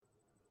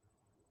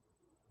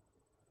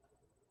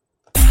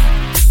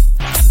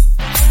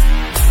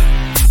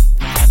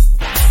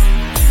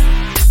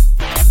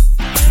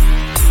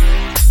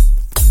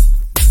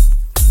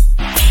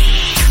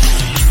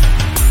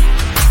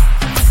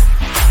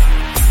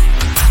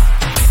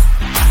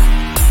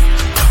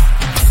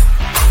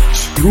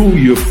through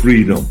your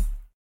freedom.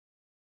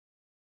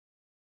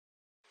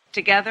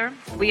 Together,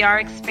 we are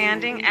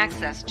expanding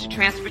access to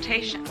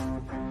transportation.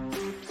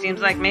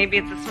 Seems like maybe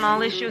it's a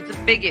small issue, it's a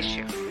big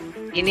issue.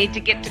 You need to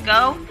get to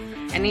go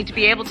and need to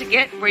be able to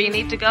get where you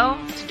need to go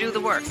to do the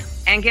work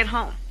and get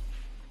home.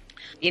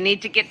 You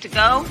need to get to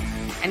go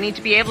and need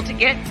to be able to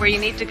get where you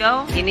need to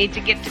go. You need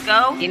to get to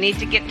go. You need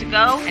to get to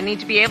go and need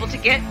to be able to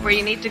get where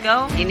you need to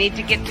go. You need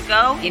to get to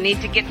go. You need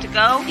to get to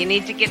go. You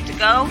need to get to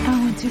go. I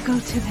want to go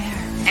to there.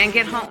 And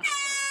get home.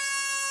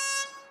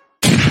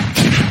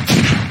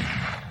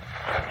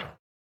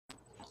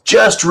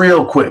 Just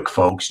real quick,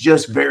 folks,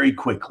 just very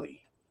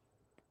quickly.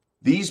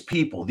 These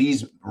people,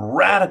 these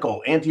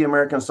radical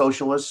anti-American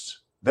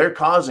socialists, they're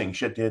causing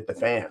shit to hit the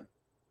fan.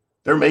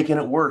 They're making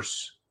it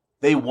worse.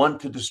 They want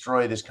to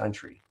destroy this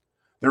country.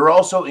 They're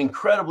also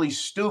incredibly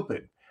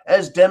stupid,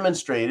 as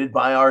demonstrated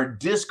by our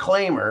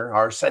disclaimer,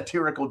 our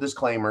satirical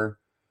disclaimer,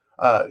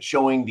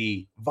 showing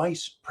the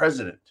Vice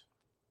President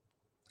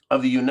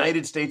of the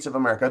United States of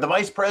America, the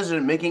Vice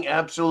President making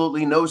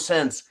absolutely no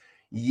sense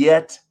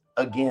yet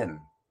again.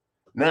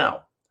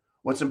 Now,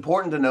 what's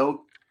important to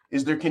note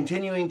is they're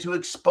continuing to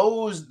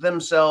expose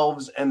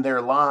themselves and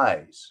their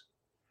lies.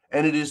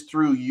 And it is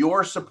through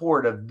your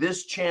support of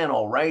this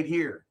channel right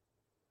here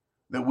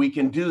that we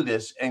can do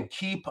this and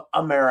keep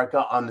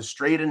America on the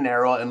straight and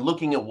narrow and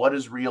looking at what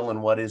is real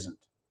and what isn't,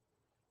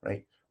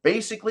 right?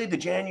 Basically, the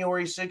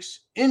January 6th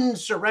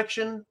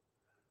insurrection,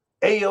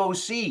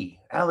 AOC,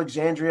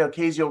 Alexandria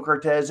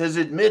Ocasio-Cortez, has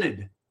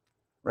admitted,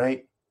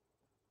 right?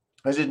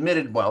 Has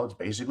admitted, well, it's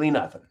basically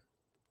nothing.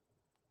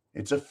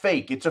 It's a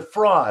fake. It's a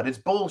fraud. It's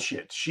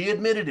bullshit. She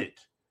admitted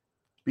it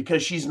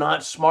because she's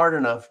not smart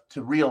enough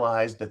to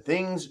realize the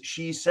things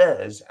she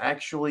says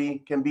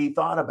actually can be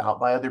thought about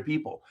by other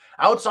people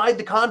outside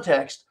the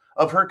context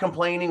of her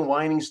complaining,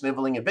 whining,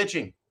 sniveling, and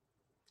bitching.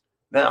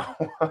 Now,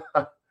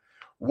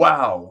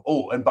 wow.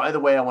 Oh, and by the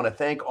way, I want to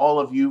thank all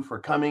of you for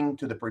coming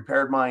to the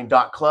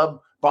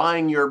preparedmind.club,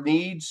 buying your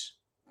needs,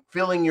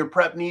 filling your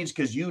prep needs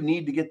because you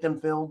need to get them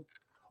filled.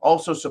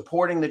 Also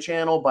supporting the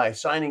channel by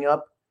signing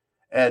up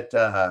at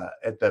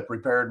the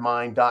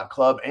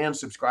preparedmind.club and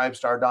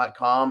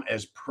subscribestar.com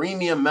as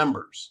premium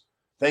members.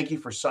 Thank you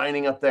for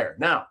signing up there.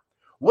 Now,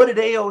 what did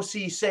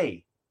AOC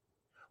say?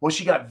 Well,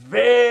 she got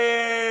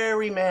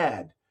very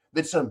mad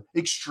that some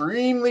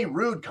extremely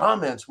rude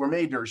comments were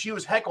made to her. She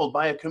was heckled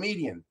by a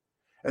comedian.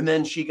 And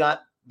then she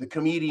got the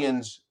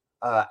comedian's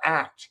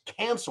act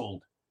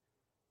canceled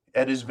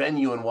at his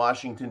venue in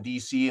Washington,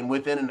 D.C. And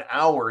within an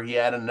hour, he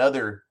had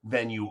another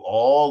venue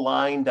all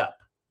lined up.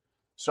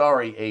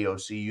 Sorry,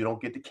 AOC, you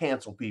don't get to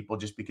cancel people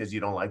just because you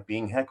don't like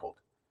being heckled.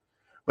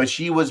 But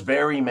she was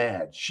very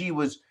mad. She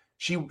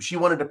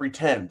wanted to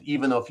pretend,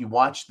 even though if you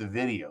watch the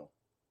video,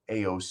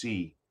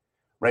 AOC,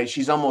 right,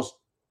 she's almost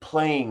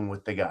playing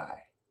with the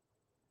guy.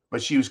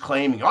 But she was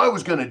claiming, I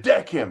was going to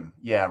deck him.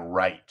 Yeah,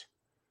 right.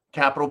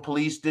 Capitol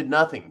Police did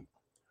nothing.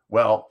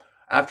 Well,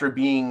 after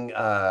being,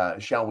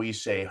 shall we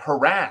say,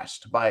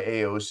 harassed by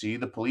AOC,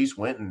 the police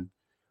went and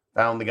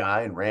found the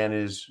guy and ran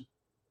his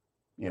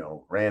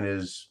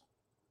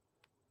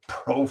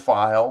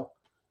profile.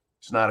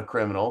 It's not a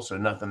criminal, so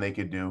nothing they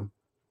could do.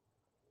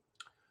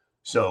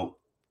 So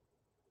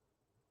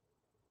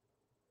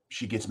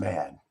she gets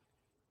mad.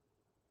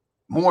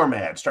 More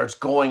mad, starts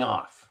going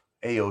off.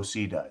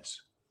 AOC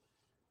does.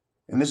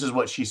 And this is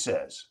what she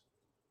says.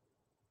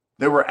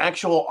 There were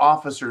actual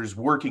officers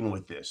working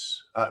with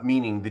this,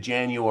 meaning the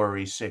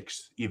January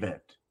 6th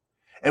event.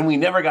 And we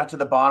never got to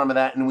the bottom of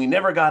that, and we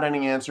never got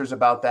any answers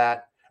about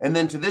that. And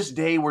then to this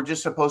day, we're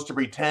just supposed to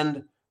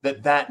pretend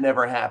that that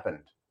never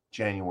happened,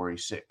 January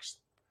 6th.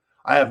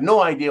 I have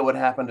no idea what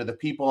happened to the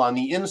people on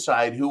the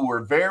inside who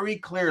were very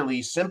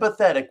clearly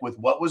sympathetic with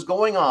what was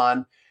going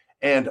on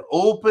and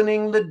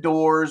opening the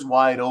doors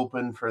wide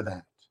open for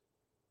that.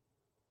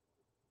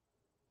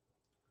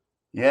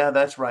 Yeah,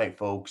 that's right,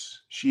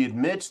 folks. She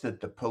admits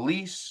that the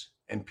police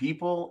and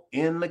people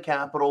in the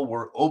Capitol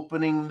were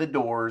opening the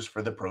doors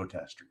for the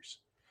protesters.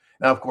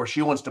 Now, of course,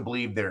 she wants to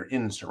believe they're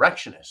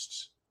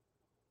insurrectionists.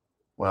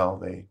 Well,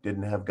 they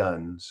didn't have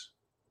guns.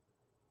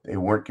 They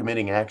weren't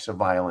committing acts of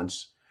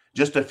violence.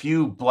 Just a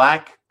few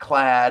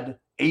black-clad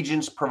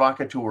agents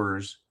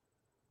provocateurs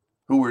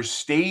who were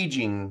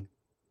staging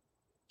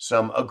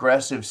some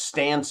aggressive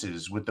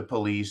stances with the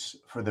police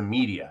for the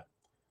media.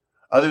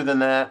 Other than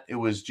that, it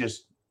was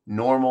just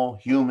normal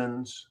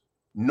humans,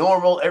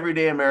 normal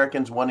everyday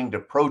Americans wanting to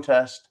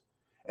protest.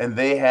 And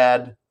they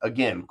had,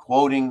 again,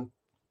 quoting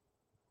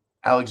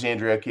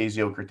Alexandria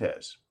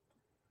Ocasio-Cortez,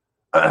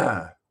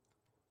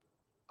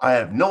 I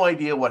have no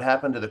idea what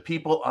happened to the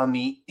people on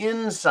the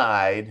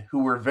inside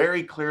who were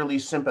very clearly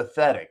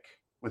sympathetic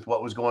with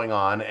what was going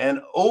on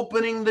and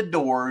opening the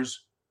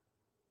doors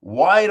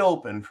wide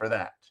open for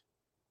that.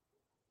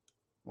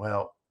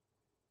 Well,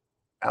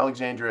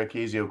 Alexandria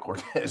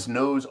Ocasio-Cortez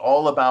knows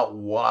all about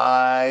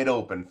wide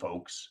open,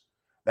 folks.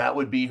 That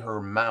would be her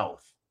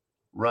mouth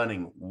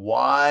running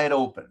wide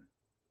open.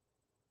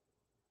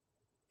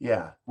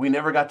 Yeah, we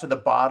never got to the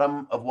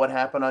bottom of what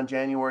happened on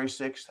January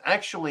 6th.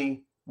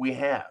 Actually, we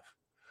have.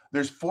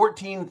 There's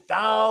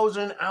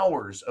 14,000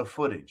 hours of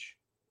footage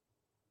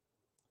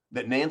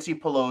that Nancy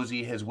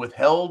Pelosi has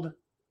withheld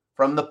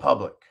from the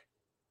public.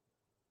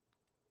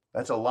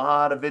 That's a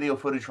lot of video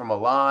footage from a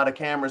lot of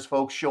cameras,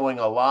 folks, showing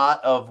a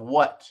lot of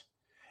what?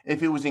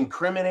 If it was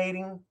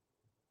incriminating,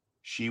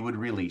 she would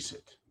release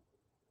it.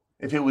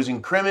 If it was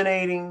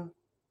incriminating,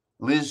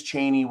 Liz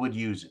Cheney would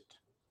use it.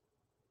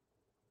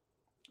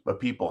 But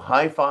people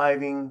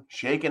high-fiving,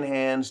 shaking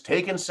hands,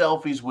 taking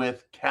selfies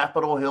with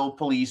Capitol Hill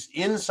police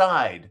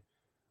inside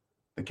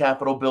the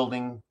Capitol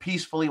building,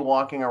 peacefully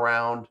walking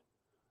around,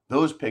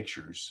 those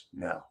pictures,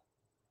 no.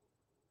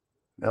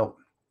 Now,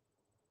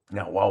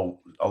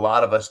 while a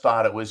lot of us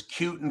thought it was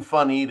cute and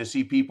funny to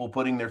see people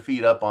putting their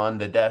feet up on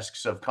the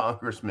desks of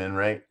congressmen,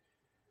 right? It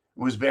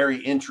was very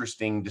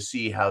interesting to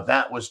see how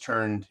that was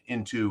turned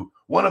into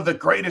one of the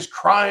greatest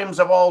crimes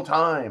of all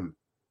time.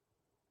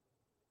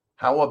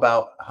 How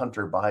about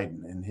Hunter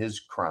Biden and his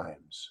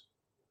crimes?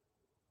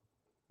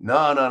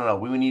 No.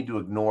 We need to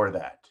ignore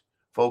that.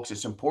 Folks,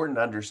 it's important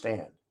to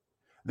understand.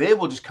 They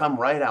will just come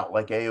right out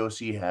like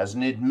AOC has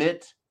and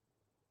admit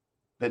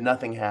that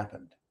nothing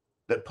happened,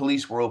 that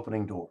police were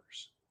opening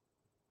doors,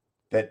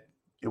 that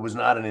it was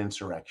not an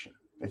insurrection,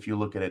 if you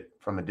look at it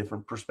from a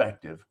different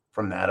perspective,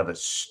 from that of a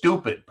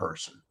stupid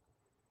person.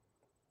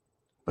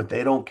 But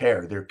they don't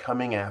care. They're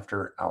coming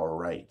after our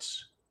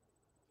rights.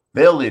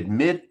 They'll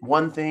admit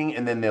one thing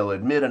and then they'll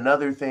admit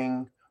another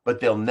thing, but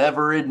they'll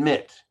never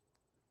admit,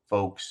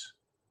 folks,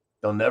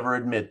 they'll never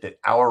admit that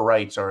our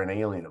rights are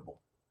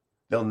inalienable.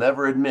 They'll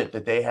never admit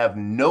that they have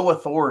no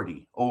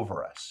authority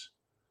over us.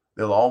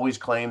 They'll always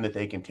claim that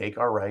they can take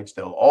our rights.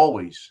 They'll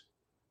always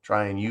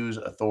try and use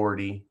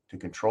authority to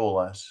control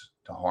us,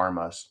 to harm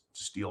us,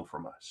 to steal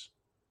from us.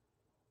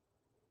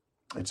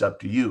 It's up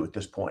to you at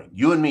this point.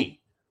 You and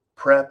me,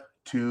 prep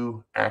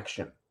to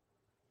action.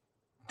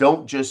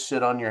 Don't just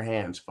sit on your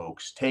hands,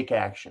 folks. Take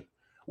action.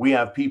 We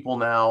have people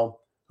now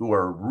who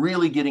are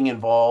really getting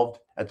involved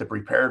at the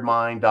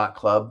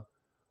preparedmind.club.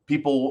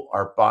 People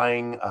are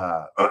buying,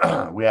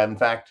 we had, in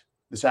fact,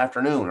 this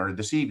afternoon or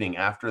this evening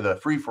after the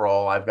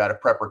free-for-all, I've got a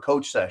prepper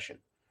coach session.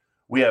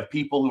 We have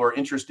people who are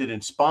interested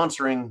in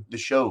sponsoring the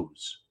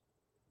shows.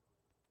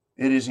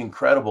 It is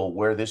incredible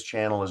where this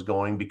channel is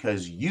going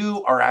because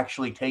you are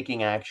actually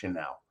taking action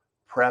now.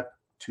 Prep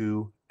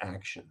to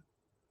action.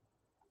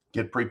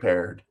 Get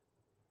prepared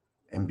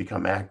and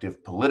become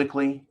active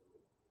politically,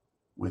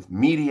 with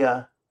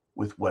media,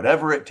 with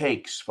whatever it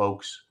takes,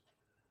 folks.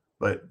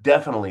 But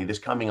definitely this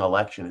coming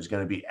election is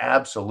going to be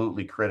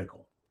absolutely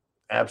critical.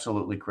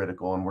 Absolutely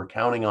critical. And we're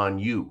counting on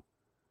you.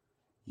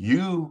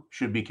 You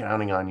should be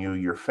counting on you,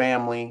 your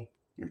family,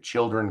 your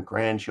children,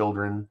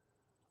 grandchildren.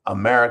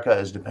 America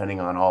is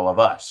depending on all of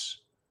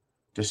us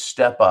to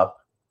step up,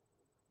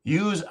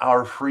 use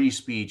our free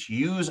speech,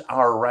 use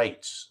our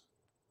rights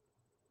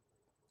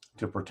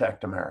to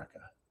protect America.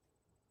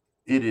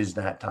 It is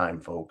that time,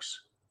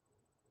 folks.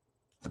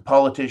 The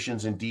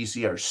politicians in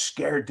D.C. are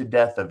scared to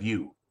death of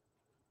you,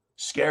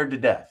 scared to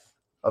death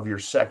of your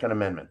Second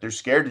Amendment. They're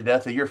scared to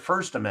death of your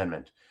First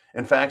Amendment.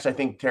 In fact, I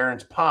think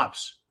Terrence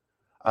Pops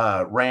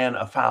ran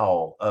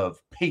afoul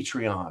of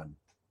Patreon.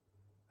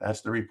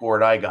 That's the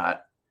report I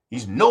got.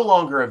 He's no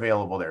longer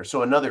available there.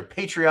 So another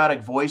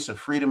patriotic voice of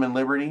freedom and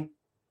liberty.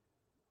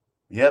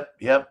 Yep.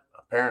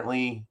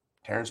 Apparently,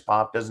 Terrence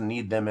Pop doesn't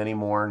need them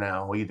anymore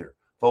now either.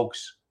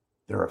 Folks,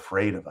 they're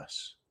afraid of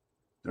us.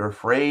 They're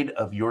afraid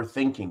of your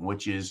thinking,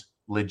 which is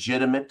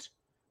legitimate,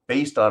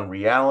 based on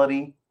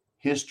reality,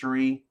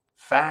 history,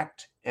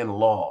 fact, and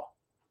law.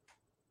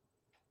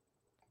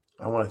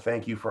 I want to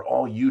thank you for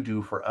all you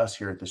do for us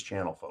here at this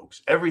channel,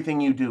 folks.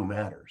 Everything you do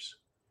matters.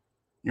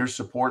 Your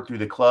support through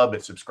the club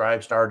at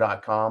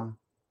subscribestar.com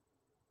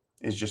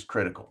is just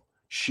critical.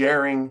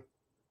 Sharing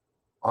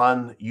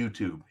on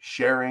YouTube,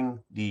 sharing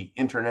the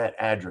internet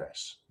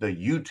address, the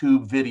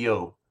YouTube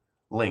video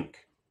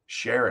link,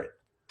 share it.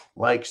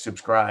 Like,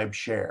 subscribe,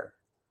 share.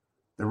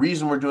 The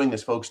reason we're doing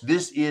this, folks,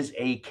 this is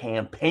a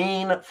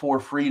campaign for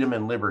freedom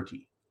and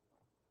liberty.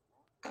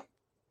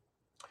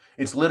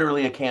 It's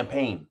literally a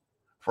campaign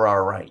for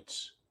our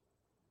rights.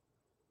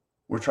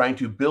 We're trying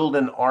to build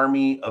an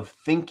army of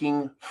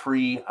thinking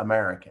free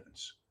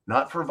Americans,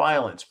 not for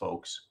violence,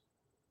 folks,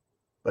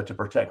 but to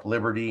protect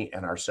liberty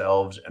and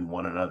ourselves and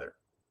one another.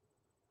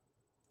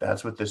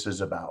 That's what this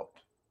is about.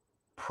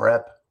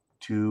 Prep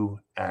to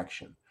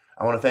action.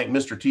 I want to thank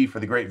Mr. T for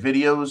the great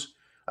videos.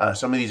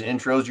 Some of these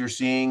intros you're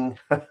seeing,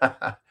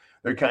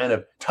 they're kind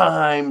of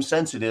time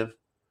sensitive,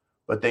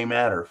 but they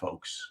matter,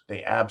 folks.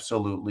 They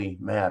absolutely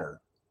matter.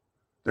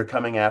 They're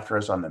coming after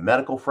us on the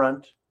medical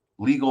front,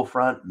 legal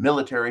front,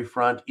 military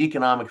front,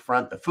 economic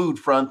front, the food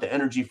front, the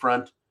energy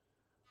front.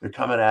 They're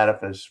coming at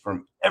us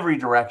from every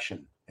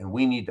direction, and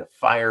we need to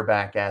fire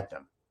back at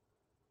them.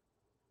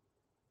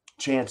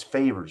 Chance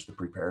favors the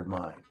prepared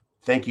mind.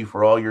 Thank you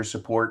for all your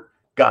support.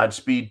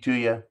 Godspeed to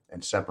you,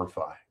 and Semper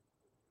Fi.